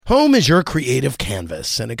Home is your creative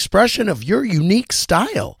canvas, an expression of your unique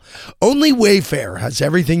style. Only Wayfair has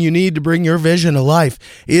everything you need to bring your vision to life.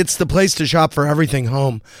 It's the place to shop for everything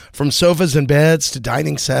home, from sofas and beds to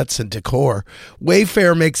dining sets and decor.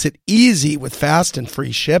 Wayfair makes it easy with fast and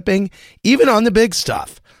free shipping, even on the big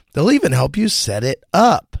stuff. They'll even help you set it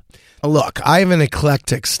up. Look, I have an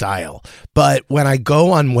eclectic style, but when I go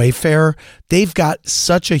on Wayfair, they've got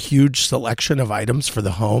such a huge selection of items for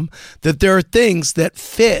the home that there are things that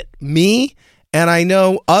fit me, and I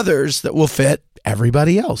know others that will fit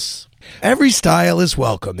everybody else. Every style is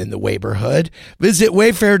welcome in the Wayborhood. Visit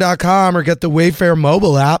wayfair.com or get the Wayfair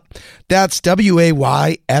mobile app. That's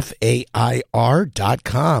WAYFAIR.com.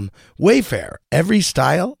 Wayfair, every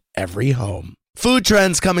style, every home. Food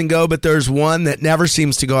trends come and go, but there's one that never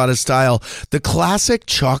seems to go out of style. The classic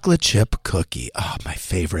chocolate chip cookie. Oh, my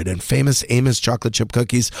favorite. And Famous Amos chocolate chip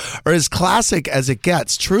cookies are as classic as it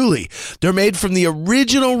gets, truly. They're made from the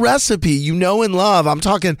original recipe you know and love. I'm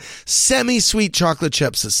talking semi-sweet chocolate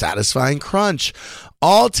chips, a satisfying crunch,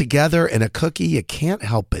 all together in a cookie you can't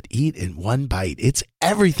help but eat in one bite. It's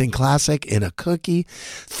everything classic in a cookie.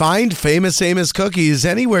 Find Famous Amos cookies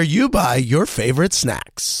anywhere you buy your favorite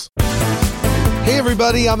snacks. Hey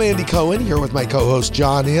everybody, I'm Andy Cohen here with my co-host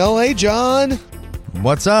John Hill. Hey John.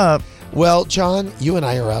 What's up? Well, John, you and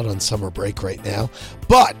I are out on summer break right now,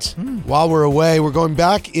 but while we're away, we're going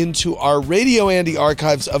back into our Radio Andy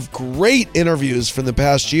archives of great interviews from the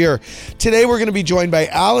past year. Today we're going to be joined by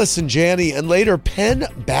Allison, Janney, and later Penn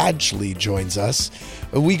Badgley joins us.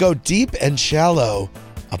 We go deep and shallow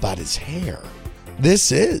about his hair.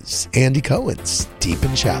 This is Andy Cohen's Deep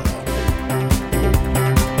and Shallow.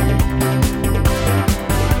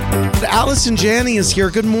 Allison Janney is here.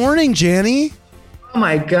 Good morning, Janney. Oh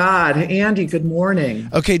my God, Andy, good morning.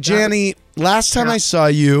 Okay, Janney, last time I saw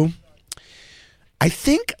you, I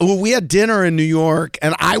think we had dinner in New York,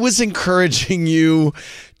 and I was encouraging you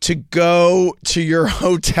to go to your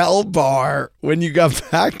hotel bar when you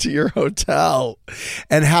got back to your hotel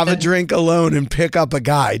and have a drink alone and pick up a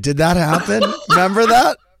guy. Did that happen? Remember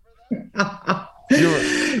that?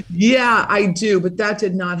 Yeah, I do, but that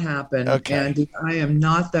did not happen. Okay. Andy, I am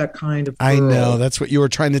not that kind of girl. I know, that's what you were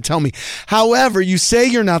trying to tell me. However, you say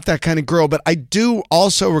you're not that kind of girl, but I do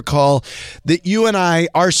also recall that you and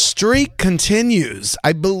our streak continues.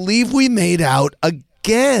 I believe we made out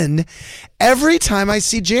again. Every time I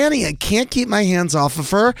see Janney, I can't keep my hands off of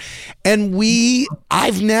her. And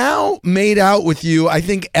I've now made out with you, I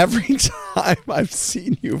think, every time I've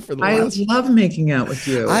seen you for the last. I love making out with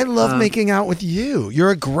you. I love making out with you. You're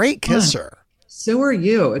a great kisser. So are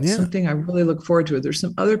you. It's something I really look forward to. There's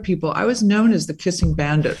some other people. I was known as the kissing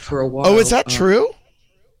bandit for a while. Oh, is that true?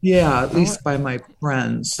 Yeah, at least by my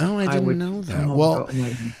friends. Oh, I didn't know that. Well,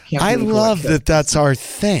 I love that that's our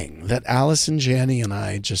thing, that Allison, Janney, and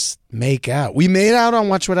I just make out. We made out on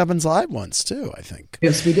Watch What Happens Live once, too, I think.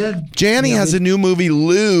 Yes, we did. Janney has a new movie,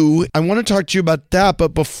 Lou. I want to talk to you about that,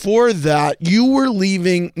 but before that, you were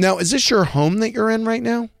leaving. Now, is this your home that you're in right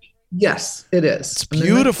now? Yes, it is. It's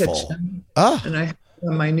beautiful. And I have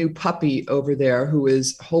my new puppy over there who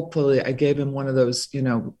is, hopefully, I gave him one of those,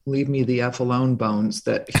 leave me the F alone bones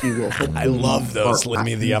that he will hopefully. I love those, leave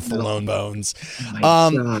me the F alone bones. Oh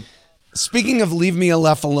my God. Speaking of leave me a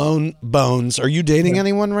left alone bones, are you dating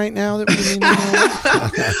anyone right now that we need to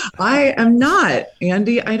know? I am not,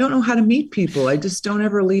 Andy. I don't know how to meet people. I just don't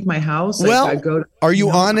ever leave my house. Well, are you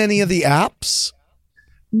on any of the apps?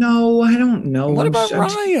 No, I don't know. What about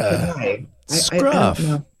Raya? Scruff. I don't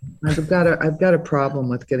know. I've got a problem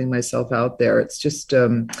with getting myself out there. It's just,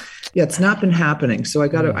 it's not been happening. So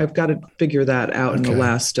I've got to figure that out in the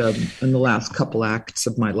last couple acts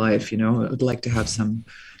of my life. I would like to have some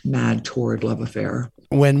mad torrid love affair.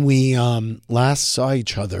 When we last saw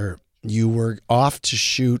each other, you were off to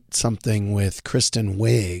shoot something with Kristen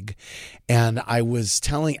Wiig, and I was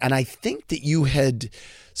telling, and I think that you had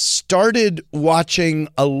started watching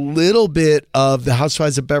a little bit of The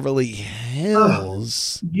Housewives of Beverly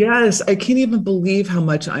Hills. Yes, I can't even believe how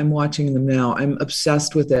much I'm watching them now. I'm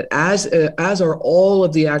obsessed with it, as are all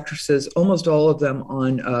of the actresses, almost all of them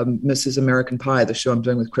on Mrs. American Pie, the show I'm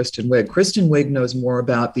doing with Kristen Wiig. Kristen Wiig knows more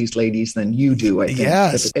about these ladies than you do, I think.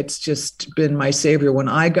 Yes. It's just been my savior. When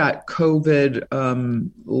I got COVID I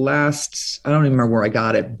don't even remember where I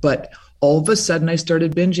got it, but all of a sudden I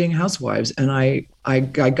started binging Housewives, and I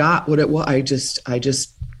got what it was. I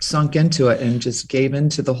just sunk into it and just gave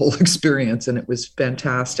into the whole experience, and it was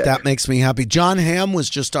fantastic. That makes me happy. John Hamm was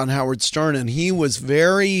just on Howard Stern, and he was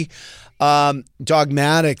very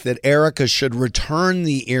dogmatic that Erica should return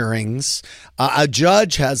the earrings. A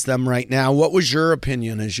judge has them right now. What was your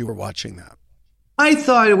opinion as you were watching that? I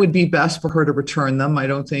thought it would be best for her to return them. I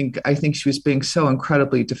think she was being so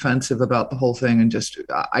incredibly defensive about the whole thing. And just,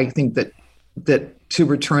 I think that to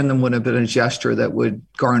return them would have been a gesture that would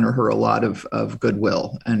garner her a lot of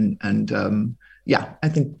goodwill. Yeah, I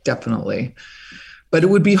think definitely. But it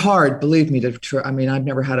would be hard, believe me, I mean, I've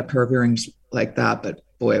never had a pair of earrings like that, but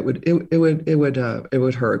boy, it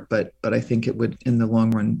would hurt. But I think it would, in the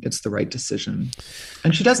long run, it's the right decision.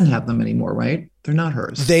 And she doesn't have them anymore, right? They're not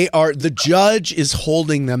hers. They are. The judge is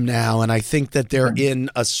holding them now, and I think that they're in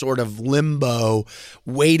a sort of limbo,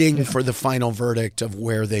 waiting for the final verdict of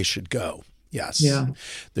where they should go. Yes. Yeah.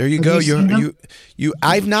 There you go. You.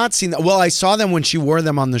 I've not seen that. Well, I saw them when she wore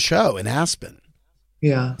them on the show in Aspen.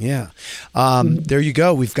 Yeah. Yeah. There you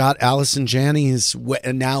go. We've got Allison Janney is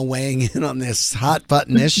now weighing in on this hot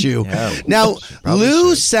button issue. Yeah, now,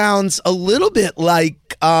 Lou sounds a little bit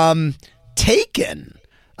like Taken.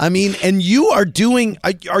 I mean, and you are doing,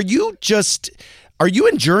 are you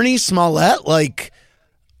in Journey Smollett, like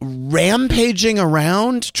rampaging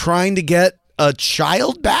around trying to get a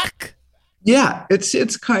child back? Yeah, it's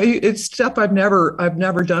stuff I've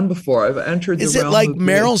never done before. I've entered. Is it like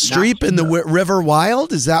Meryl Streep in the River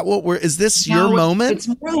Wild? Is that what is this your moment? It's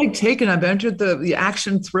more like Taken. I've entered the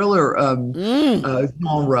action thriller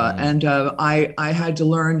genre, and I had to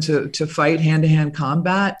learn to fight hand-to-hand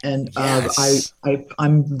combat, and this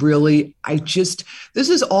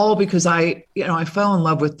is all because I fell in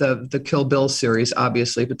love with the Kill Bill series,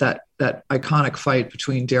 obviously, but that iconic fight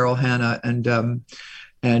between Daryl Hannah and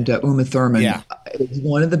Uma Thurman is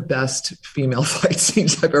one of the best female fight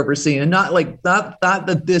scenes I've ever seen. And not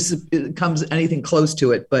that this comes anything close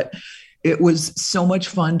to it, but it was so much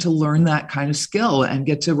fun to learn that kind of skill and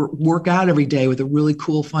get to work out every day with a really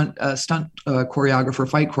cool, fun stunt fight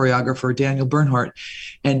choreographer, Daniel Bernhardt.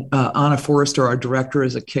 And Anna Forrester, our director,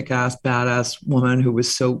 is a kick-ass, badass woman who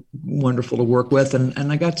was so wonderful to work with.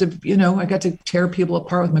 And I got to tear people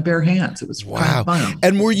apart with my bare hands. It was fun.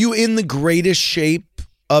 And were you in the greatest shape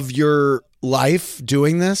of your life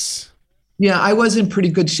doing this? Yeah, I was in pretty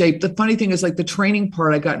good shape. The funny thing is, like, the training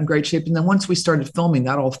part, I got in great shape. And then once we started filming,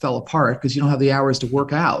 that all fell apart because you don't have the hours to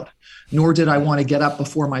work out. Nor did I want to get up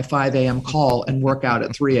before my 5 a.m. call and work out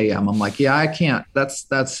at 3 a.m. I'm like, yeah, I can't. That's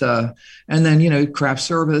and then, craft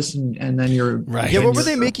service and then you're right. Yeah, what were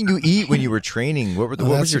they making you eat when you were training? What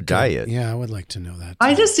was your diet? Yeah, I would like to know that.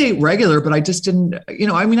 I just ate regular, but I just didn't,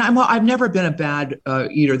 I've never been a bad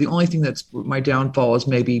eater. The only thing that's my downfall is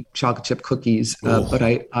maybe chocolate chip cookies. But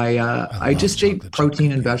I just ate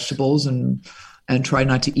protein and vegetables and try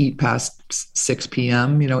not to eat past 6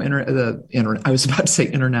 p.m. I was about to say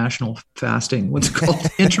international fasting. What's it called?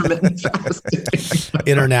 Intermittent fasting.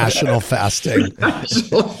 International fasting.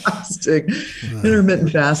 International fasting.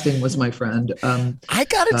 Intermittent fasting was my friend. I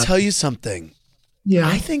got to tell you something. Yeah.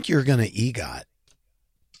 I think you're going to EGOT.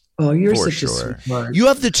 Oh, you're such a sweetheart. You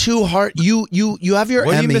have the two heart. You have your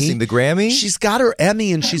what Emmy. Are you missing? The Grammy? She's got her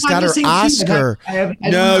Emmy and she's got her Oscar.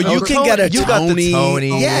 You can get a Tony. You got the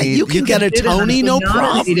Tony. Yeah, you can get a Tony. No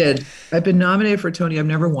problem. I've been nominated for a Tony. I've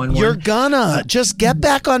never won one. You're gonna just get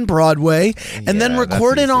back on Broadway and then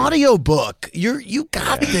record an audiobook. You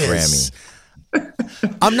got this.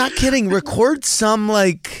 Grammy. I'm not kidding. Record some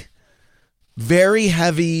like very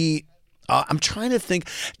heavy. I'm trying to think.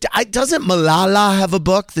 Doesn't Malala have a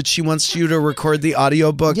book that she wants you to record the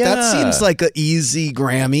audiobook? Yeah. That seems like an easy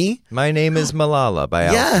Grammy. My Name is Malala by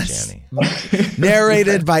Allison Janney.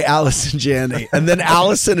 Narrated by Allison Janney. And then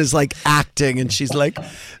Allison is like acting and she's like,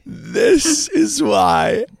 this is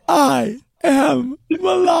why I am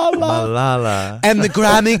Malala. And the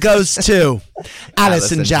Grammy goes to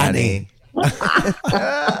Allison Janney.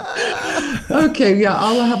 Okay, yeah,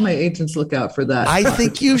 I'll have my agents look out for that. I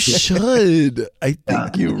think you should. I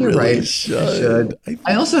think you really right. should.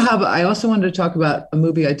 I also wanted to talk about a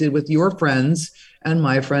movie I did with your friends and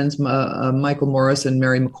my friends, Michael Morris and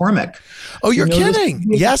Mary McCormick. Oh, you're kidding?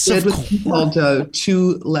 Yes, of course. Called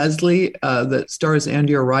To Leslie, that stars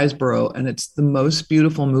Andrea Riseborough, and it's the most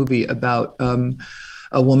beautiful movie about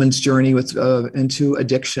a woman's journey into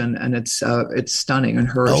addiction, and it's stunning. And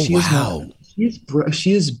her, she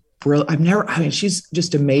is brilliant. She's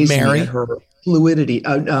just amazing at her fluidity.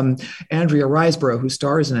 Andrea Riseborough, who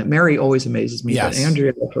stars in it, Mary always amazes me, but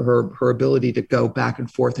Andrea, for her ability to go back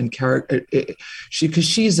and forth in character, because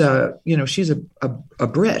she's a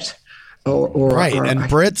Brit. And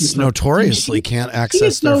Brits notoriously can't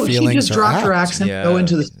access their feelings. She just dropped her accent, go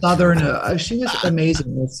into the southern. She was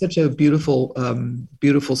amazing. It's such a beautiful,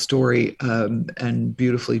 beautiful story, and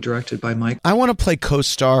beautifully directed by Mike. I want to play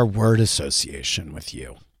co-star word association with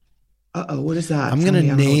you. What is that? I'm gonna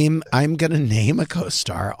name a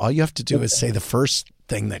co-star. All you have to do is say the first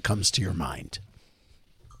thing that comes to your mind.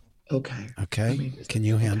 Okay. Okay. Can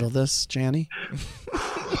you handle this, Janney?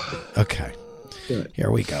 Okay. Good.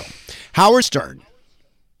 Here we go. Howard Stern.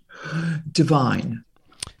 Divine.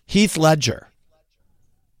 Heath Ledger.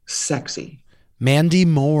 Sexy. Mandy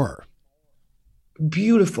Moore.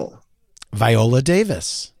 Beautiful. Viola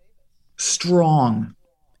Davis. Strong.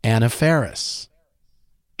 Anna Faris.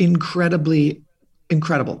 Incredibly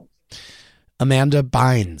incredible. Amanda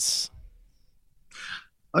Bynes.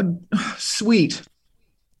 Sweet.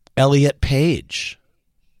 Elliot Page.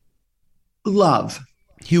 Love.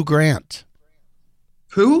 Hugh Grant.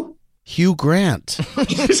 Who? Hugh Grant.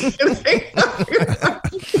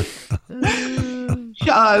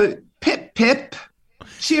 Pip.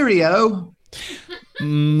 Cheerio.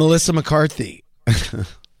 Melissa McCarthy.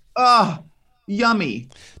 Yummy.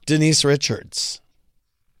 Denise Richards.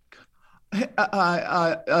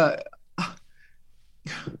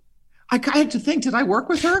 I had to think, did I work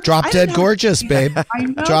with her? Drop Dead Gorgeous, babe. I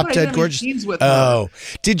know, Drop but I Dead didn't Gorgeous. have scenes with Oh.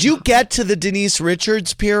 her. Did you get to the Denise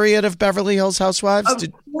Richards period of Beverly Hills Housewives?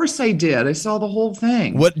 Of course I did. I saw the whole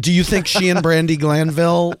thing. What do you think she and Brandy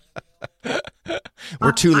Glanville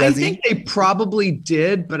were too I lazy? think they probably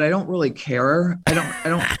did, but I don't really care. I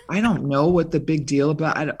don't know what the big deal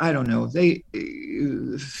about. I don't know.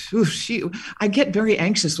 I get very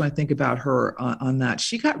anxious when I think about her on that.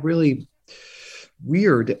 She got really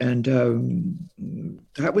weird, and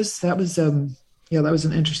that was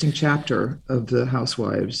an interesting chapter of the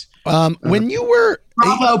Housewives. When you were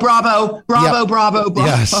Bravo.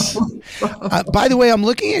 Yes. By the way, I'm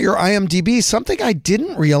looking at your IMDb. Something I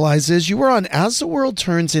didn't realize is you were on As the World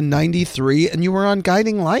Turns in '93, and you were on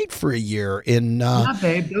Guiding Light for a year in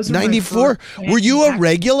 '94. Were you a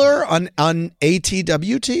regular on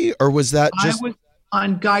ATWT, or was that just?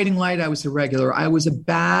 On Guiding Light, I was a regular. I was a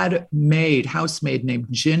bad housemaid named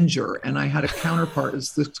Ginger, and I had a counterpart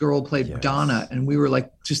as this girl played Donna, and we were like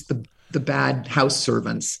just the bad house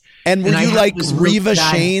servants. And were you like Reva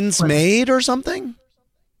Shane's maid or something?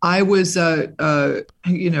 I was, the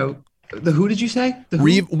who did you say? Were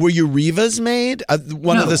you Reva's maid?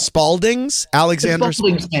 One of the Spaldings? Alexander the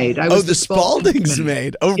Spaldings maid. I was the Spaldings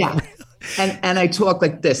maid. Oh, yeah. And I talked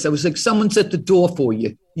like this. I was like, someone's at the door for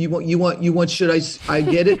you. You want, should I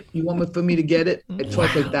get it? You want for me to get it? I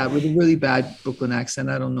talked like that with a really bad Brooklyn accent.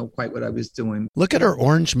 I don't know quite what I was doing. Look at her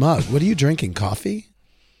orange mug. What are you drinking? Coffee?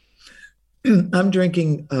 I'm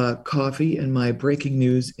drinking coffee in my Breaking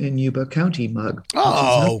News in Yuba County mug.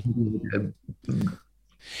 Oh.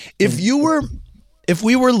 If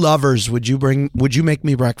we were lovers, would you make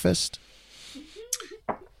me breakfast?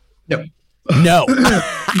 No. No.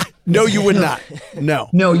 No, you would not. No.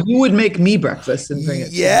 No, you would make me breakfast and bring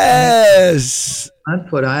it. Yes.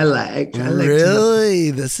 That's what I like.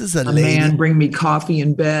 Really? This is a lady. Man bring me coffee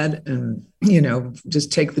in bed and,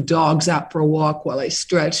 just take the dogs out for a walk while I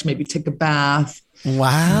stretch, maybe take a bath.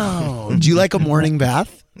 Wow. Do you like a morning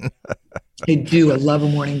bath? I do. I love a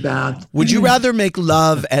morning bath. Would you rather make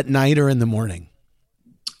love at night or in the morning?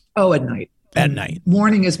 Oh, at night. At night.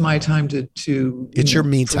 Morning is my time to It's your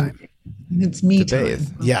me time. It's me time. Bathe.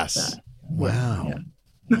 Yes. Wow.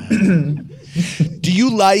 Yeah. Do you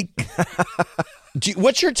like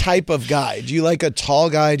what's your type of guy? Do you like a tall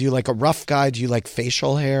guy? Do you like a rough guy? Do you like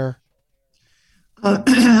facial hair? I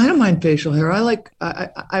don't mind facial hair.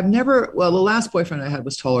 I've never, the last boyfriend I had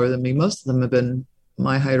was taller than me. Most of them have been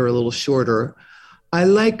my height or a little shorter. I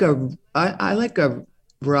like a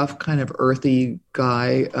rough, kind of earthy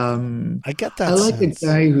guy. I get that. I like sense. a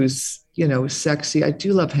guy who's, sexy. I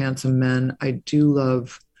do love handsome men. I do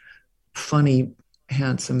love funny,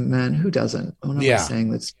 handsome men. Who doesn't? I'm not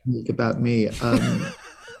saying that's unique about me.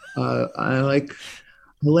 I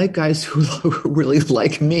like guys who really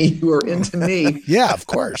like me, who are into me. Yeah, of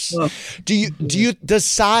course. Does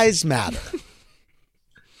size matter?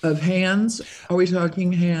 Of hands? Are we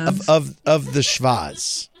talking hands? Of the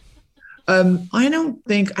schvaz? I don't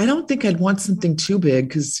think I'd want something too big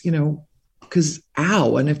because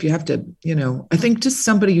ow. And if you have to, I think just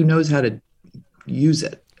somebody who knows how to use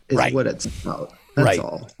it is what it's about. That's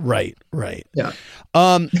all. Right. Yeah.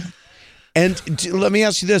 And let me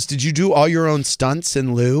ask you this. Did you do all your own stunts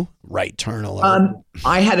in Lou? Right turn alert.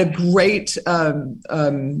 I had a great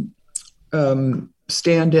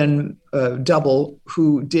stand-in double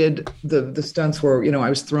who did the stunts where, I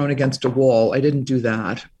was thrown against a wall. I didn't do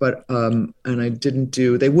that, but and I didn't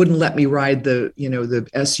do, they wouldn't let me ride the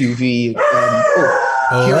SUV.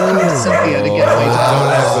 Here comes Cynthia to get my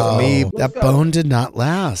dog. With me. That bone did not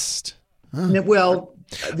last. Huh. Well,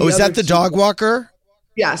 is that the dog walker?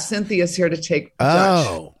 Yeah, Cynthia's here to take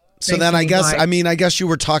Dutch. So then I guess you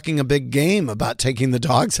were talking a big game about taking the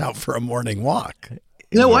dogs out for a morning walk.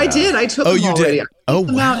 No, I did. I took them you already. did? Oh,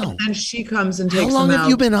 them out, wow. and then she comes and takes How long them have out.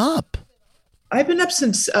 you been up? I've been up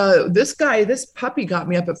since this puppy got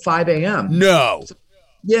me up at 5 a.m. No.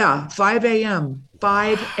 Yeah, 5 a.m.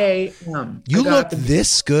 5 a.m. You look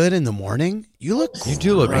this good in the morning? You look You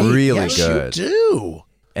do look great. really Yes, good. You do.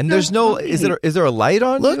 And there's no, is there a light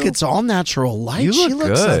on Look, you? it's all natural light. You look she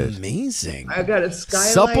looks good. amazing. I got a skylight.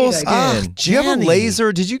 Supple skin. Do you have a Janney.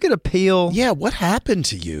 laser? Did you get a peel? Yeah, what happened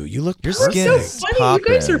to you? You look Your perfect. skin You're is so funny. You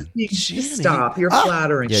guys are popping. being stop. You're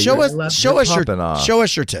flattering. Yeah, Show you're- us you're popping off. show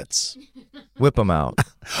us your tits. Whip them out.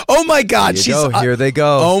 Oh my God, Here you go. Here they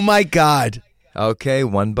go. Oh my God. Okay,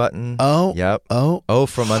 one button. Oh. Yep. Oh.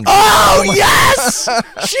 From under. Oh, yes!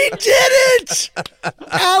 She did it!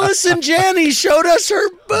 Allison Janney showed us her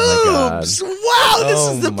boobs. Wow, this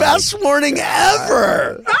is the best morning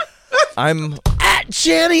ever. I'm At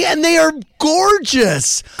Janney, and they are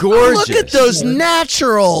gorgeous. Gorgeous. Look at those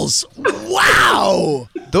naturals. Wow.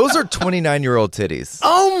 Those are 29-year-old titties.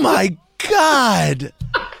 Oh my God.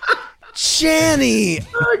 Janney.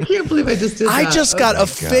 I can't believe I just did that. I just got a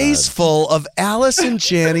face full of Allison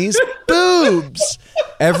Janney's boobs.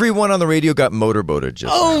 Everyone on the radio got motorboated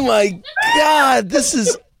just Oh now. my God, this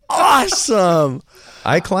is awesome.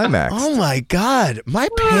 I climaxed. Oh my God, my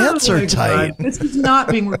pants Oh are my tight. God. This is not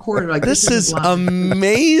being recorded. Like This is live.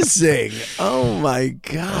 amazing. Oh my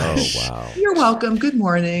gosh. Oh, wow. You're welcome. Good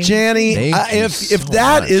morning. Janney, Thank you if so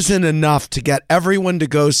that much. isn't enough to get everyone to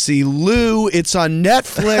go see Lou, it's on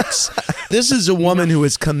Netflix. This is a woman who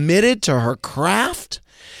is committed to her craft.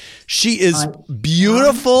 She is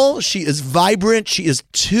beautiful. She is vibrant. She is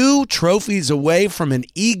 2 trophies away from an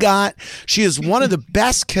EGOT. She is one of the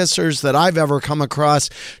best kissers that I've ever come across.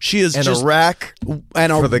 She is And just a rack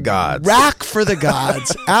and for the gods. Rack for the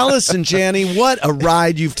gods. Allison Janney, what a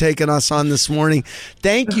ride you've taken us on this morning.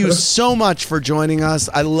 Thank you so much for joining us.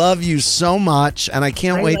 I love you so much, and I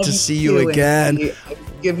can't wait love to see you too, again. and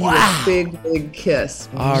give you a big kiss.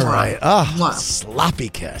 All right. Oh, Mwah. sloppy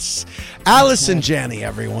kiss. Allison Janney,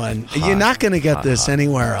 everyone. You're not going to get this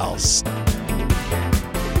anywhere else.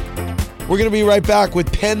 We're going to be right back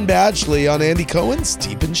with Penn Badgley on Andy Cohen's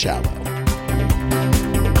Deep and Shallow.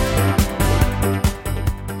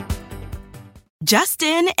 Just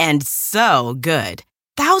in and so good.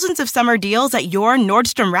 Thousands of summer deals at your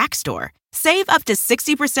Nordstrom Rack store. Save up to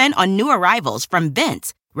 60% on new arrivals from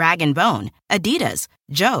Vince, Rag & Bone, Adidas,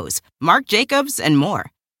 Joe's, Marc Jacobs, and more.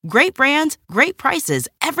 Great brands, great prices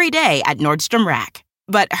every day at Nordstrom Rack.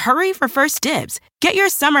 But hurry for first dibs. Get your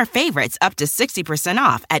summer favorites up to 60%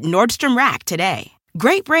 off at Nordstrom Rack today.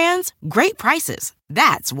 Great brands, great prices.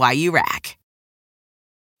 That's why you rack.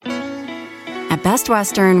 At Best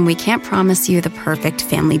Western, we can't promise you the perfect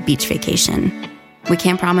family beach vacation. We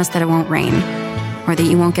can't promise that it won't rain, or that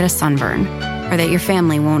you won't get a sunburn, or that your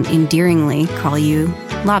family won't endearingly call you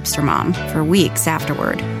Lobster Mom for weeks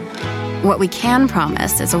afterward. What we can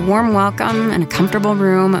promise is a warm welcome and a comfortable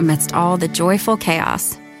room amidst all the joyful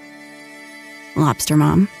chaos. Lobster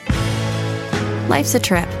Mom. Life's a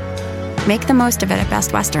trip. Make the most of it at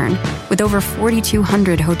Best Western, with over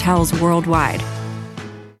 4,200 hotels worldwide.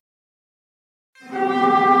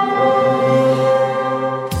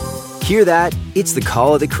 Hear that? It's the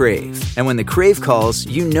call of the Crave. And when the Crave calls,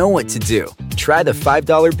 you know what to do. Try the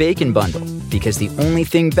 $5 Bacon Bundle, because the only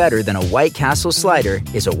thing better than a White Castle slider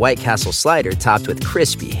is a White Castle slider topped with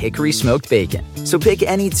crispy hickory smoked bacon. So pick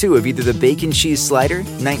any 2 of either the Bacon Cheese Slider,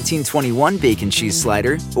 1921 Bacon Cheese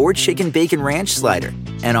Slider, or Chicken Bacon Ranch Slider.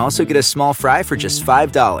 And also get a small fry for just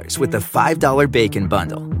 $5 with the $5 Bacon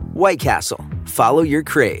Bundle. White Castle. Follow your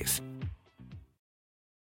Crave.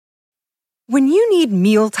 When you need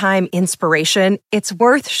mealtime inspiration, it's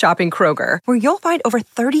worth shopping Kroger, where you'll find over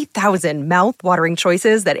 30,000 mouth-watering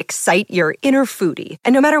choices that excite your inner foodie.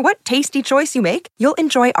 And no matter what tasty choice you make, you'll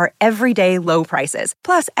enjoy our everyday low prices,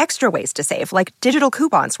 plus extra ways to save, like digital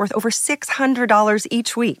coupons worth over $600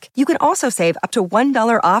 each week. You can also save up to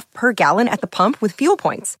 $1 off per gallon at the pump with fuel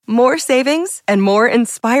points. More savings and more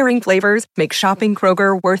inspiring flavors make shopping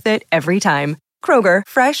Kroger worth it every time. Kroger,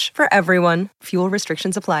 fresh for everyone. Fuel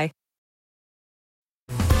restrictions apply.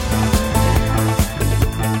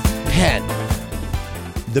 Penn,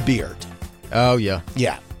 the beard. Oh, yeah.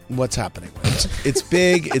 Yeah. What's happening? It's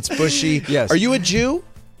big. It's bushy. Yes. Are you a Jew?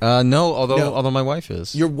 No, although my wife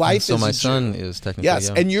is. Your wife so is my a son Jew. is technically. Yes,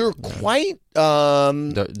 yeah. and you're quite.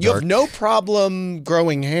 You have no problem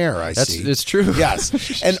growing hair. I see. It's true.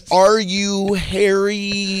 Yes, and are you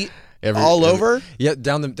hairy all over? Yeah,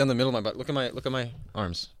 down the middle of my butt. Look at my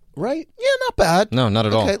arms. Right? Yeah, not bad. No, not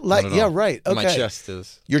at all. Okay, Not at yeah, all. right. Okay. My chest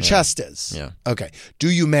is. Your chest is. Yeah. Okay. Do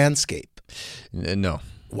you manscape? No.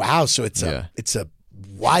 Wow. So it's Yeah. it's a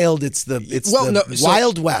wild. It's the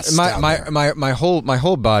Wild West. My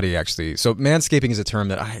whole body actually. So manscaping is a term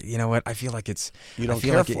that I feel like it's. You don't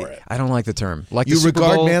care for it. I don't like the term. Like you the Super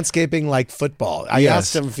regard Bowl, manscaping like football. I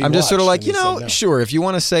asked him if he I'm just sort of like, no. sure, if you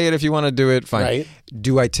want to say it, if you want to do it, fine. Right.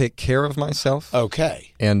 Do I take care of myself?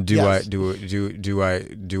 Okay. And do Yes.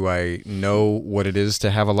 I know what it is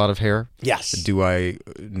to have a lot of hair? Yes. Do I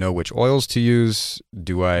know which oils to use?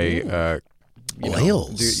 Do I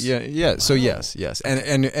oils? Yeah. So yes.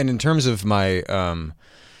 And in terms of my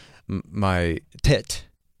my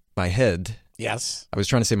head. Yes. I was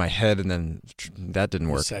trying to say my head, and then that didn't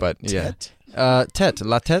work. But yeah. Tête?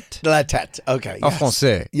 La tête. La tête. Okay. En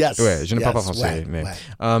français. Yes. Ouais, je ne parle pas Yes. français. Ouais. Mais,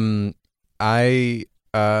 Ouais. I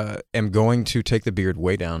am going to take the beard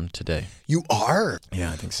way down today. You are?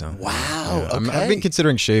 Yeah, I think so. Wow. Yeah. Okay. I've been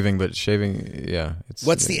considering shaving, but shaving, yeah.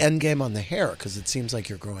 What's the end game on the hair? Because it seems like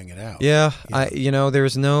you're growing it out. Yeah, there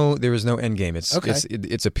is no end game. It's Okay.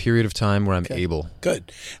 it's a period of time where I'm able.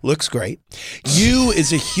 Good. Looks great. You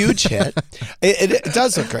is a huge hit. It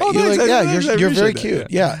does look great. Oh, You're thanks. you're very appreciate cute.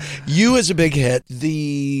 that, Yeah. You is a big hit.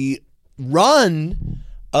 The run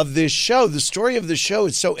of this show, the story of the show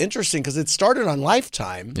is so interesting because it started on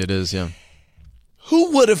Lifetime. It is, yeah.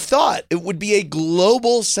 Who would have thought it would be a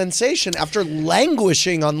global sensation after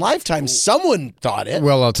languishing on Lifetime? Someone thought it.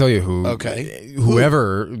 Well, I'll tell you who. Okay.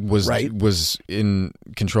 Whoever was Right. was in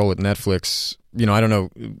control at Netflix. I don't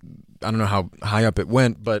know how high up it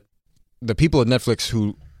went, but the people at Netflix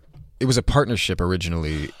it was a partnership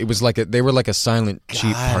originally. It was they were like a silent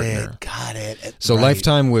cheap partner. Got it. So Right.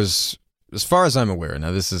 Lifetime was, as far as I'm aware,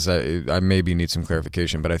 now this is, I maybe need some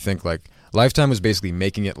clarification, but I think Lifetime was basically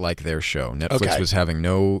making it like their show. Netflix Okay. was having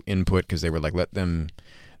no input because they were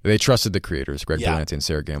they trusted the creators, Greg Yeah. Berlanti and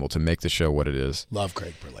Sarah Gamble, to make the show what it is. Love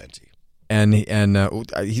Greg Berlanti. And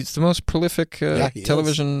he's the most prolific he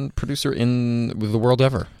television producer in the world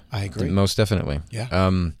ever. I agree. Most definitely. Yeah.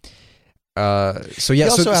 So yeah. He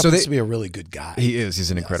also so happens they, to be a really good guy. He is.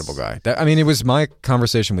 He's an incredible guy. It was my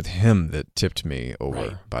conversation with him that tipped me over.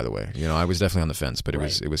 Right. By the way, I was definitely on the fence, but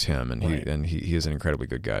Right. it was him, and Right. he is an incredibly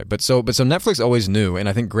good guy. But so Netflix always knew, and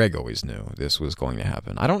I think Greg always knew this was going to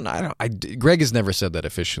happen. Greg has never said that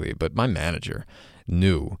officially, but my manager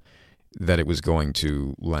knew that it was going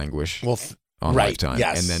to languish on right, Lifetime,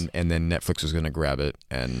 yes. and then Netflix was going to grab it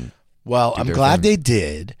and. Well, I'm glad they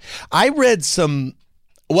did. I read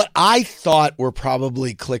what I thought were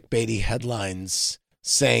probably clickbaity headlines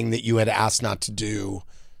saying that you had asked not to do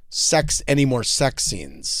any more sex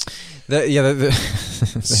scenes.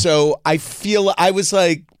 So I was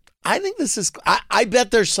like, I think this is, I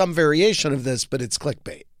bet there's some variation of this, but it's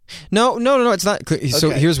clickbait. No, it's not. So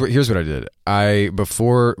Okay. here's what I did.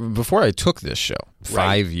 Before I took this show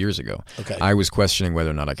 5 years ago, Okay. I was questioning whether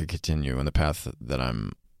or not I could continue on the path that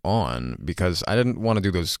I'm on because I didn't want to do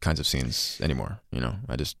those kinds of scenes anymore.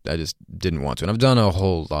 I just didn't want to, and I've done a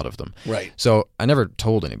whole lot of them. Right. So I never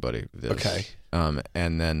told anybody this. Okay.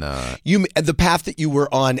 And then the path that you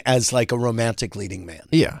were on as like a romantic leading man.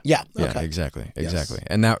 Yeah. Okay. Exactly. Yes.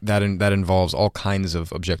 And that involves all kinds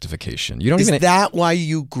of objectification. You don't Is even. that why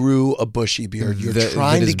you grew a bushy beard? You're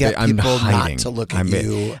trying to get I'm people hiding. not to look at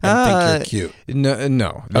you and think you're cute.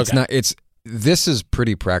 No, that's Okay. not. This is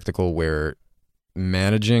pretty practical. Where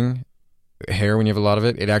managing hair when you have a lot of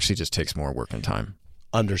it actually just takes more work and time.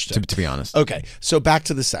 Understood. To be honest. Okay, so back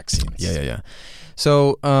to the sex scenes. Yeah.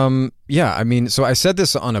 So, so I said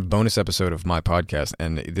this on a bonus episode of my podcast,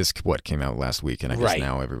 and this came out last week, and I guess Right.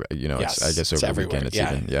 now everybody, Yes, I guess it's over the weekend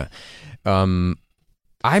everywhere. it's even, yeah.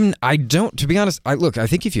 I don't, to be honest, I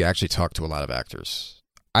think if you actually talk to a lot of actors,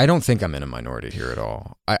 I don't think I'm in a minority here at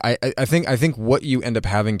all. I think what you end up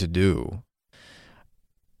having to do,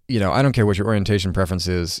 I don't care what your orientation preference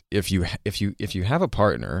is. If you have a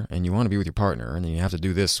partner and you want to be with your partner, and then you have to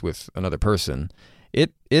do this with another person,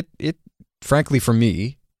 it frankly for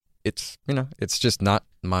me, it's just not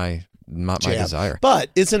my desire. But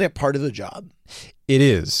isn't it part of the job? It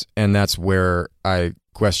is, and that's where I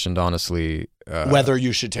questioned honestly Whether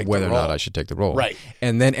you should take the whether or role. not I should take the role. Right.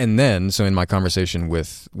 And then so in my conversation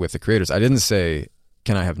with the creators, I didn't say,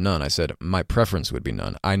 can I have none? I said my preference would be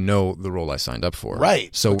none. I know the role I signed up for. Right.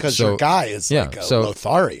 So because your guy is like a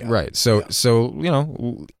Lothario. Right. So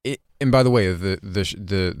and by the way,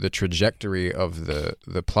 the trajectory of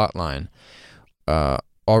the plot line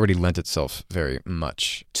already lent itself very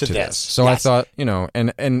much to this. So yes. I thought,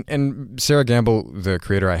 and Sarah Gamble, the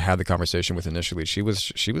creator I had the conversation with initially, she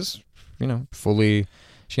was fully,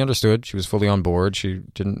 she understood. She was fully on board. She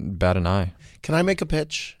didn't bat an eye. Can I make a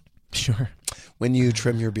pitch? Sure. When you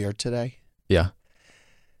trim your beard today, Yeah.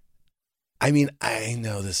 I mean, I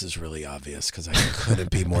know this is really obvious because I couldn't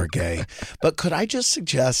be more gay, but could I just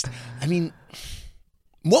suggest, I mean,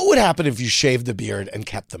 what would happen if you shaved the beard and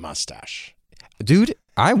kept the mustache? Dude,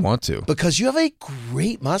 I want to. Because you have a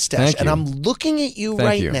great mustache, and I'm looking at you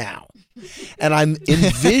now. And I'm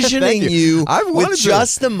envisioning you with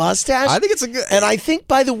just the mustache. I think it's a good. And I think,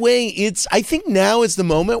 by the way, I think now is the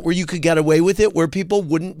moment where you could get away with it, where people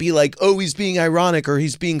wouldn't be like, oh, he's being ironic or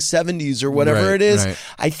he's being 70s or whatever it is. Right.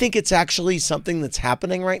 I think it's actually something that's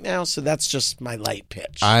happening right now. So that's just my light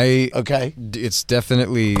pitch. Okay. It's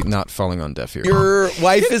definitely not falling on deaf ears. Your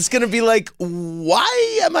wife is going to be like,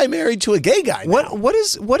 why am I married to a gay guy now? What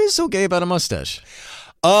is so gay about a mustache?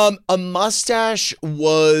 A mustache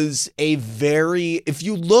was if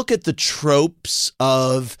you look at the tropes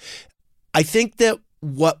of, I think that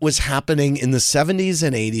what was happening in the 70s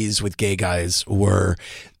and 80s with gay guys were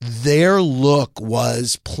their look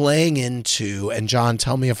was playing into, and John,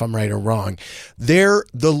 tell me if I'm right or wrong, the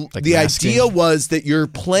idea was that you're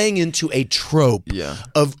playing into a trope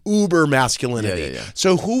of uber masculinity.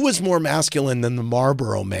 So who was more masculine than the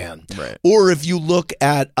Marlboro Man? Right. Or if you look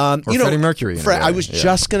at Freddie Mercury. I was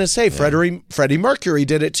just going to say Freddie Mercury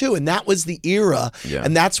did it too, and that was the era,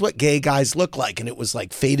 and that's what gay guys look like, and it was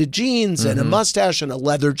like faded jeans and a mustache and a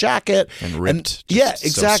leather jacket and ripped.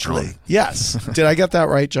 Exactly. So yes. Did I get that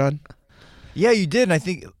right, John? Yeah, you did. And I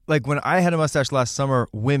think, like, when I had a mustache last summer,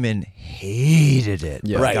 women hated it.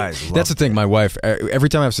 Yeah. Right. Guys That's the thing. My wife, every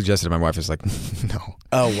time I've suggested it, my wife is like, no.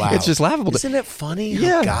 Oh, wow. It's just laughable. Isn't it funny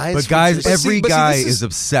how guys... But guys, every guy is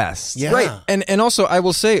obsessed. Yeah. Right. And also, I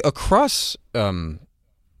will say, across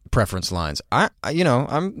preference lines,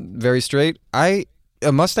 I'm very straight. A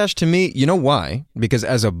mustache to me, you know why? Because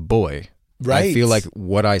as a boy, I feel like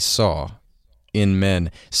what I saw in men,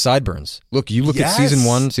 sideburns. Look, you look at season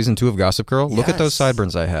 1, season 2 of Gossip Girl. Look at those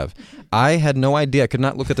sideburns I have. I had no idea. I could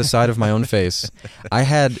not look at the side of my own face. I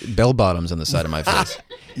had bell bottoms on the side of my face.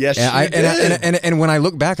 Yes, and you did. And when I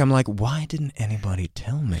look back, I'm like, why didn't anybody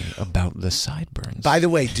tell me about the sideburns? By the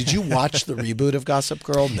way, did you watch the reboot of Gossip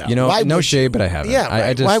Girl? No. No shade, but I haven't. Yeah, right.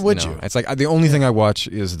 I just, why would you? It's like the only thing I watch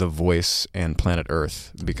is The Voice and Planet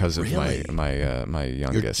Earth because of my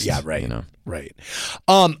youngest. Right. You know? Right.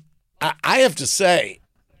 I have to say,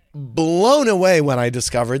 blown away when I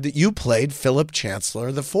discovered that you played Philip Chancellor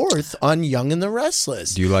IV on Young and the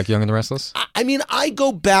Restless. Do you like Young and the Restless? I mean, I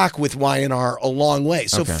go back with Y&R a long way.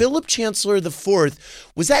 So Philip Chancellor IV,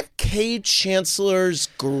 was that Cade Chancellor's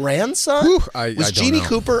grandson? Whew, was Jeannie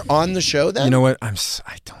Cooper on the show then? You know what?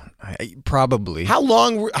 Probably. How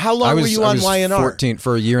long were you on Y&R? 14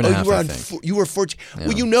 for a year and a half. I think you were 14. Yeah.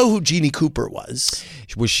 Well, you know who Jeannie Cooper was.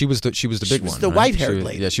 She was the big one. She was the white-haired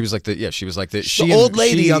lady. Yeah, she was like the old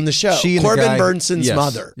lady on the show. Corbin Burnson's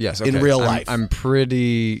mother. Yes, in real life. I'm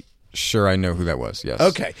pretty sure I know who that was. Yes.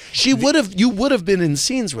 Okay. You would have been in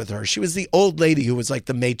scenes with her. She was the old lady who was like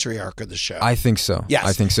the matriarch of the show. I think so. Yes.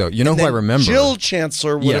 I think so. You know who I remember? Jill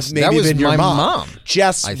Chancellor would have maybe been your mom.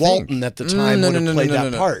 Jess Walton at the time would have played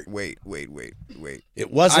that part. Wait.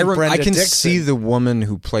 It wasn't Brenda I can Dixon. see the woman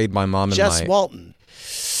who played my mom. Jess Walton.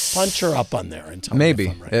 Punch her up on there and tell maybe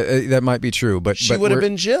me if I'm right. That might be true, but she would have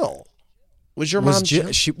been Jill. Was your mom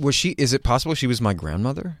Jill? Was she? Is it possible she was my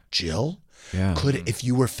grandmother? Jill? Yeah. If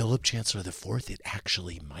you were Philip Chancellor IV, it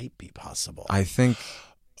actually might be possible. I think.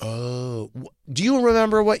 Oh, do you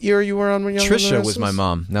remember what year you were on when Young and the Trisha Restless? was my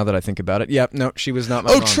mom. Now that I think about it, no, she was not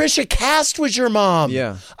my mom. Trisha Cast was your mom.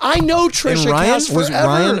 Yeah, I know Trisha Cast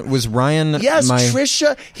forever. Was Ryan? Yes,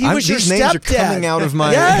 Trisha. He was your these stepdad. Names are coming out of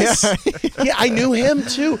my. Yes, yeah, I knew him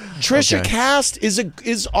too. Trisha Cast is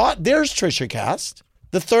there's Trisha Cast,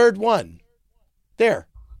 the third one. There,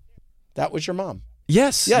 that was your mom.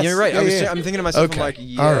 Yes, you're right. I'm thinking to myself, I'm like,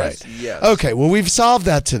 yes, all right. Yes. Okay, well, we've solved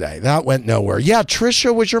that today. That went nowhere. Yeah,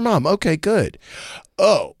 Trisha was your mom. Okay, good.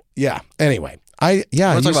 Oh, yeah. Anyway, I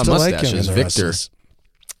used to like him. Victor.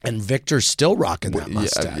 And Victor's still rocking that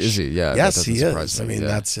mustache. Is he? Yeah. Yes, he is. I mean,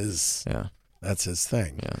 that's his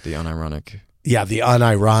thing. Yeah, the unironic. Yeah, the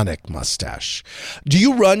unironic mustache. Do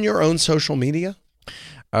you run your own social media?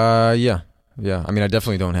 Yeah. I mean, I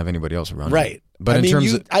definitely don't have anybody else running. Right. But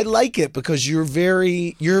I like it because you're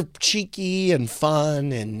cheeky and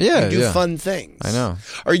fun and you do fun things. I know.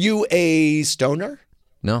 Are you a stoner?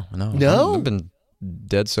 No. I've been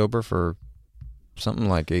dead sober for something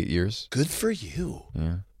like 8 years. Good for you.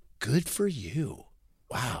 Yeah. Good for you.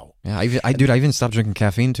 Wow. Yeah, I even stopped drinking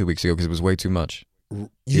caffeine 2 weeks ago because it was way too much.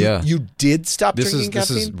 You did stop This drinking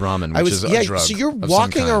caffeine? is ramen, which is a drug. So you're of some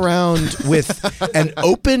walking kind. around with an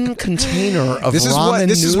open container of This ramen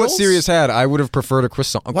is noodles? what Sirius had. I would have preferred a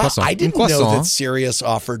croissant. Wow, I didn't know that Sirius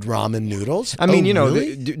offered ramen noodles. I mean,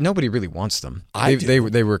 really? nobody really wants them. I They do.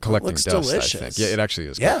 they were collecting Looks dust. delicious. I think. Yeah, it actually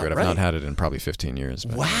is Yeah, quite good. I've right. not had it in probably 15 years.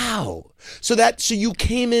 But. Wow. So you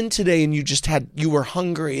came in today and you were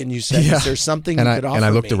hungry and you said, "Is there something you could offer And I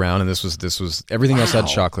looked me?" around and this was everything else Wow. had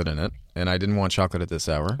chocolate in it, and I didn't want chocolate at this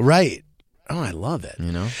hour. Right. Oh, I love it.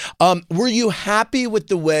 You know. Were you happy with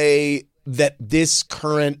the way that this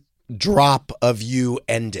current drop of you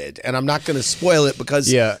ended? And I'm not going to spoil it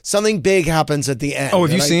because something big happens at the end. Oh,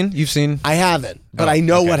 have you seen? You've seen? I haven't, but I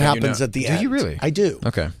know what then you happens know. at the Do end. you really? I do.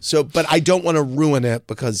 Okay. So, but I don't want to ruin it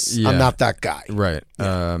because I'm not that guy. Right.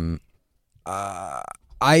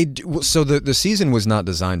 So the season was not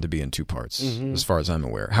designed to be in 2 parts, as far as I'm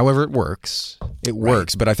aware. However, it works. It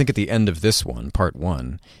works, but I think at the end of this one, part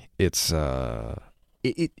 1, it's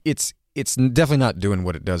definitely not doing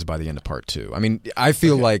what it does by the end of part 2. I mean, I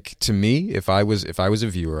feel like, to me, if I was a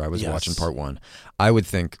viewer, I was watching part 1, I would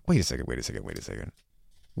think, wait a second.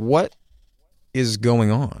 What is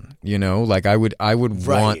going on? You know, like I would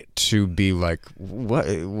want to be like,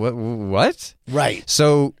 what? Right.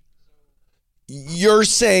 So you're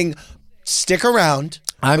saying stick around.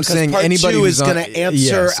 I'm saying part anybody 2 who's is going to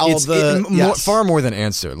answer far more than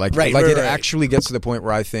answer. Like it right. actually gets to the point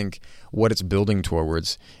where I think what it's building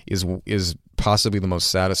towards is possibly the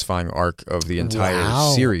most satisfying arc of the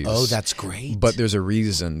entire series. Oh, that's great. But there's a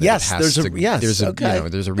reason that it has to. There's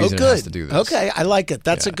a reason it has to do this. Okay, I like it.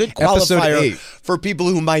 That's a good qualifier for people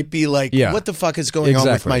who might be like, what the fuck is going on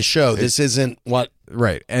with my show? This isn't what...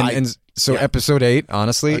 Right. So episode 8,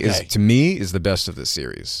 honestly, is to me is the best of this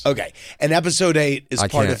series. Okay. And episode 8 is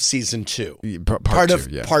part of season 2.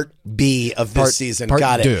 Part B of this season.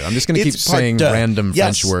 Got it. I'm just going to keep saying random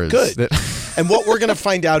French words. Good. And what we're going to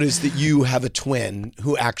find out is that you have a twin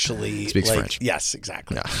who actually speaks French. Yes,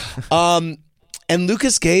 exactly. Yeah. And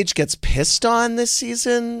Lucas Gage gets pissed on this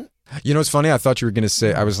season. You know what's funny? I thought you were going to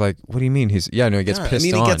say, I was like, what do you mean? He gets pissed on.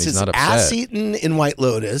 He gets He's his not upset. ass eaten in White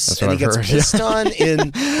Lotus. That's and what he I've gets heard. pissed on in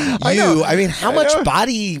You. I mean, how much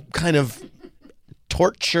body kind of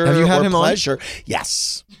torture have you had or him pleasure? On?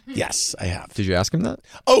 Yes, I have. Did you ask him that?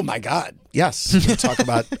 Oh my God, yes. We talk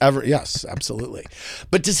about yes, absolutely.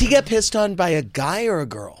 But does he get pissed on by a guy or a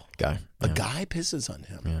girl? Guy. A guy pisses on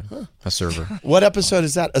him. Yeah. Huh. A server. What episode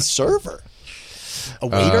is that? A server? A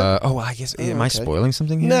waiter? I guess. Am I spoiling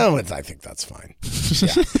something here? No, I think that's fine.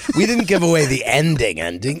 Yeah. We didn't give away the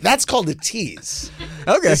ending. That's called a tease.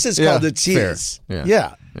 Okay. This is called a tease. Fair.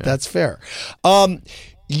 Yeah, that's fair. Who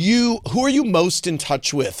are you most in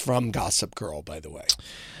touch with from Gossip Girl, by the way?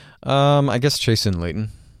 I guess Chase and Layton.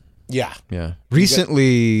 Yeah. Yeah.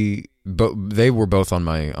 Recently, they were both on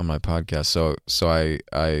my podcast. So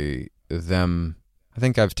I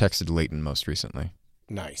think I've texted Layton most recently.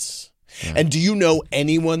 Nice. Yeah. And do you know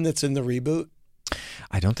anyone that's in the reboot?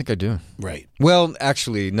 I don't think I do. Right. Well,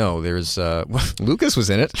 actually, no. There's Lucas was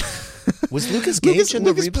in it. Was Lucas Gage in the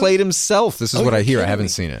Lucas reboot? played himself. This is what I hear. I haven't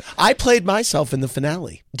seen it. I played myself in the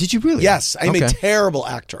finale. Did you really? Yes. I'm a terrible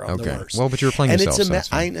actor. I'm the worst. Well, but you were playing yourself.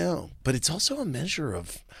 It's I know. But it's also a measure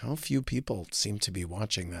of how few people seem to be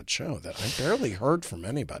watching that show that I barely heard from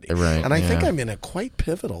anybody. Right. And I think I'm in a quite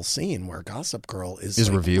pivotal scene where Gossip Girl is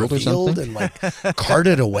like revealed or something? and like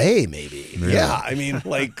carted away maybe. Really? Yeah. I mean,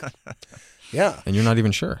 like... Yeah. And you're not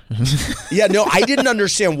even sure. Yeah, no, I didn't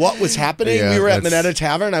understand what was happening. Yeah, we were at Minetta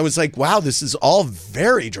Tavern. I was like, wow, this is all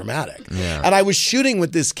very dramatic. Yeah. And I was shooting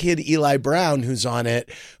with this kid, Eli Brown, who's on it,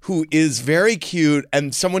 who is very cute.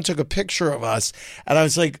 And someone took a picture of us. And I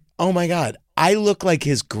was like, oh my God, I look like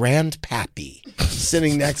his grandpappy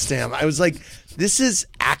sitting next to him. I was like, this is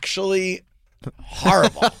actually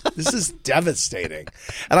horrible. This is devastating.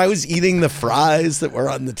 And I was eating the fries that were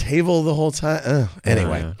on the table the whole time.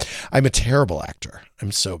 Anyway, I'm a terrible actor.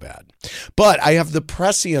 I'm so bad. But I have the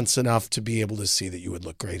prescience enough to be able to see that you would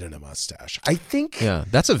look great in a mustache. I think. Yeah,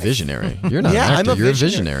 that's a visionary. You're not an actor. You're a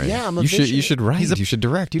visionary. Yeah, I'm a visionary. You should write. You should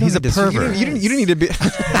direct. He's a pervert. You don't need to be.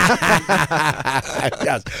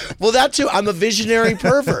 Yes. Well, that too. I'm a visionary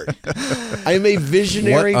pervert. I'm a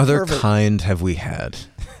visionary What other pervert. kind have we had?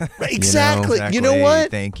 Exactly. You know what?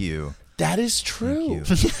 Thank you. That is true.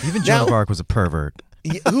 Even Joan of Arc was a pervert.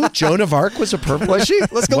 Who? Joan of Arc was a pervert? Was she?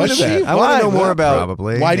 Let's go into that. I want to know more about.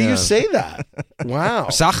 Probably. Why do you say that? Wow.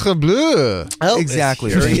 Sacre bleu. Oh, exactly.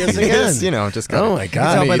 Here he is again. Just kind oh my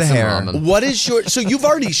God. By the hair. What is your? So you've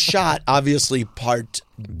already shot obviously part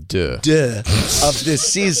of this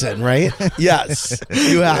season, right? Yes,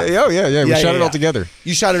 you have. Yeah. We shot it all together.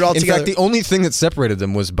 You shot it all together. In fact, the only thing that separated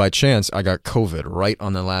them was by chance I got COVID right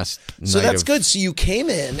on the last night. So that's good. So you came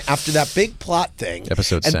in after that big plot thing.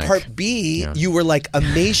 Episode and sank. part B, you were like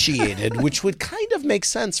emaciated, which would kind of make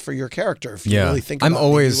sense for your character if you really think about it. I'm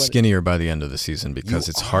always skinnier by the end of the season because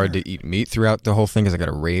it's hard to eat meat throughout the whole thing because I got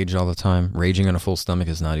to rage all the time. Raging on a full stomach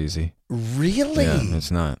is not easy. Really? Yeah,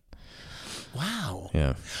 it's not. Wow.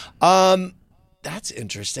 Yeah. That's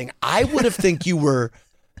interesting. I would have think you were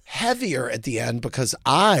heavier at the end because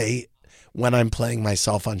when I'm playing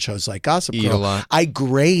myself on shows like Gossip Girl, eat a lot. I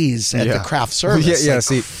graze at the craft service. Yeah, like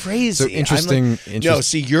see, crazy. So interesting. No,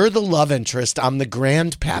 see, you're the love interest. I'm the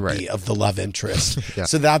grandpappy of the love interest.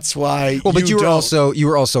 So that's why. Well, but you were also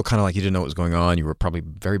kind of like you didn't know what was going on. You were probably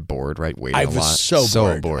very bored, right? Waiting a lot. I was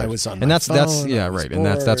so bored. I was on my that's phone. And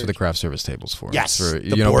that's what the craft service table's for. Yes, for,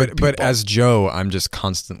 but as Joe, I'm just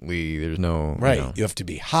constantly there's no You have to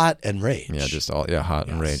be hot and rage. Yeah, just hot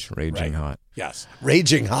and raging hot. Yes,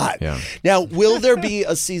 raging hot. Yeah. Now, will there be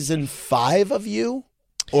a season 5 of you,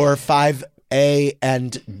 or 5A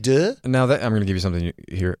and D? Now that I'm going to give you something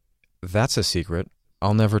here, that's a secret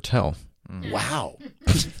I'll never tell. Wow,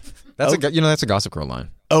 that's that's a Gossip Girl line.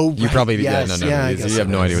 Oh, you probably you have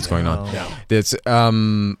no idea what's going on. No. It's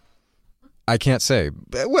I can't say.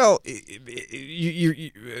 Well,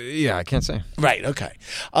 I can't say. Right. Okay.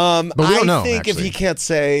 But we don't know. I think actually. if he can't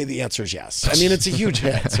say, the answer is yes. I mean, it's a huge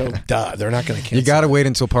hit, so they're not going to cancel. You got to wait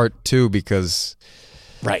until part 2 because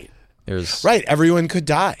there's everyone could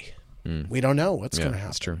die. We don't know what's going to happen.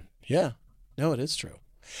 That's true. Yeah. No, it is true.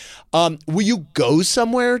 Will you go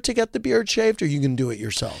somewhere to get the beard shaved, or you can do it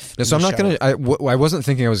yourself? No, so I'm not going to. I wasn't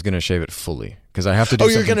thinking I was going to shave it fully because I have to do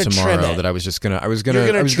something tomorrow that I was just going to. I was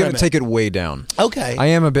going to take it way down. Okay. I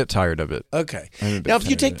am a bit tired of it. Okay. Now, if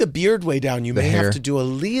you take the beard way down, you may have to do a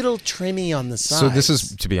little trimmy on the side. So this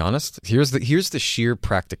is, to be honest, here's the sheer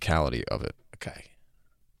practicality of it. Okay.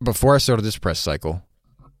 Before I started this press cycle,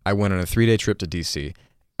 I went on a 3-day trip to DC.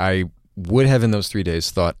 I would have in those 3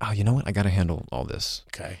 days thought, oh, you know what? I got to handle all this.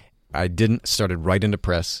 Okay. I didn't. Started right into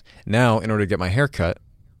press. Now, in order to get my hair cut,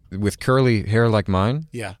 with curly hair like mine,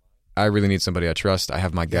 I really need somebody I trust. I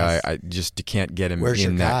have my guy. Yes. I just can't get him Where's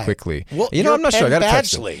in your that guy? quickly. Well, I'm not sure. I got to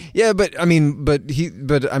text him. Badgley. Yeah, but I mean, but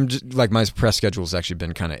I'm just like my press schedule's actually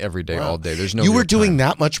been kind of every day, all day. There's no. You were doing time.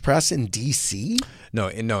 that much press in DC? No.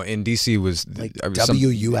 In DC was like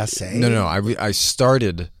WUSA. No. I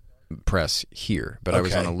started press here, but I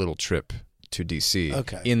was on a little trip to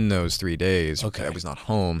DC in those 3 days. I was not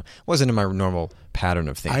home. Wasn't in my normal pattern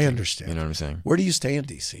of thinking. I understand. You know what I'm saying? Where do you stay in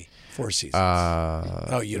DC? 4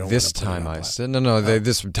 seasons. You don't. This time I said no.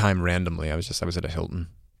 This time randomly. I was at a Hilton.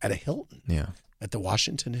 At a Hilton. Yeah. At the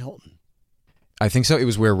Washington Hilton. I think so. It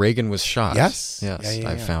was where Reagan was shot. Yes.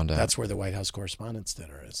 I found out. That's where the White House Correspondents'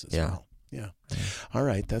 Dinner is as well. Yeah. All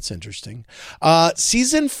right. That's interesting.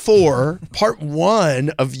 Season 4, part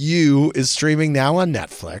 1 of You is streaming now on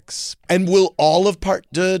Netflix. And will all of part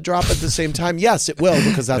 2 drop at the same time? Yes, it will,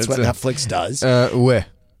 because that's what Netflix does. Ouais.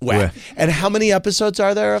 And how many episodes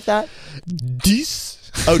are there of that? 10.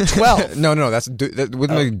 Oh, 12. No, that's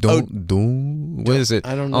what is it?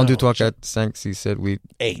 I don't know. On 2, 3, 4, 5, 6, 7,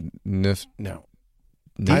 8, 9. No.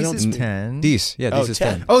 This is 10. This is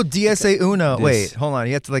 10. Oh, DSA Uno. Wait, hold on.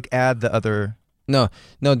 You have to add the other. No.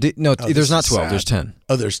 There's not 12. There's 10.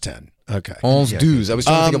 Oh, there's 10. Okay. 11 dues. I was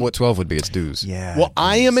trying to think of what 12 would be. It's dues. Yeah. Well,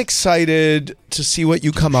 I am excited to see what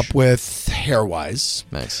you come up with hair-wise.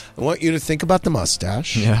 Nice. I want you to think about the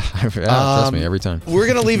mustache. Yeah, trust me, every time. We're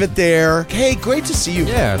going to leave it there. Hey, great to see you.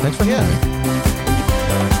 Yeah, thanks for having me.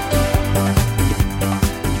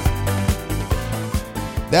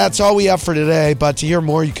 That's all we have for today, but to hear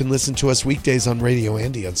more, you can listen to us weekdays on Radio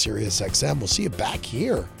Andy on Sirius XM. We'll see you back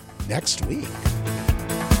here next week.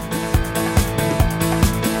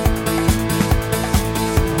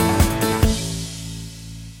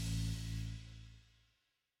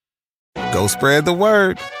 Go spread the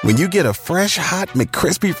word. When you get a fresh, hot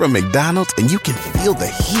McCrispy from McDonald's and you can feel the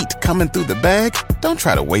heat coming through the bag, don't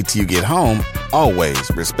try to wait till you get home. Always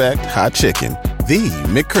respect hot chicken. The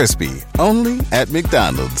McCrispy, only at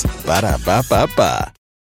McDonald's. Ba-da-ba-ba-ba.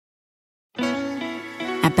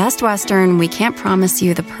 At Best Western, we can't promise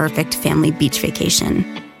you the perfect family beach vacation.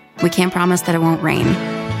 We can't promise that it won't rain,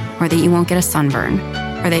 or that you won't get a sunburn,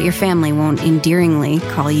 or that your family won't endearingly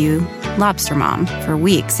call you Lobster Mom for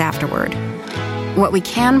weeks afterward. What we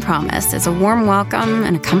can promise is a warm welcome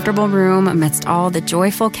and a comfortable room amidst all the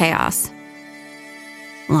joyful chaos.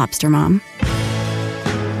 Lobster Mom.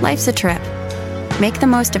 Life's a trip. Make the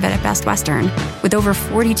most of it at Best Western, with over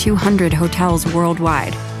 4,200 hotels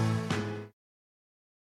worldwide.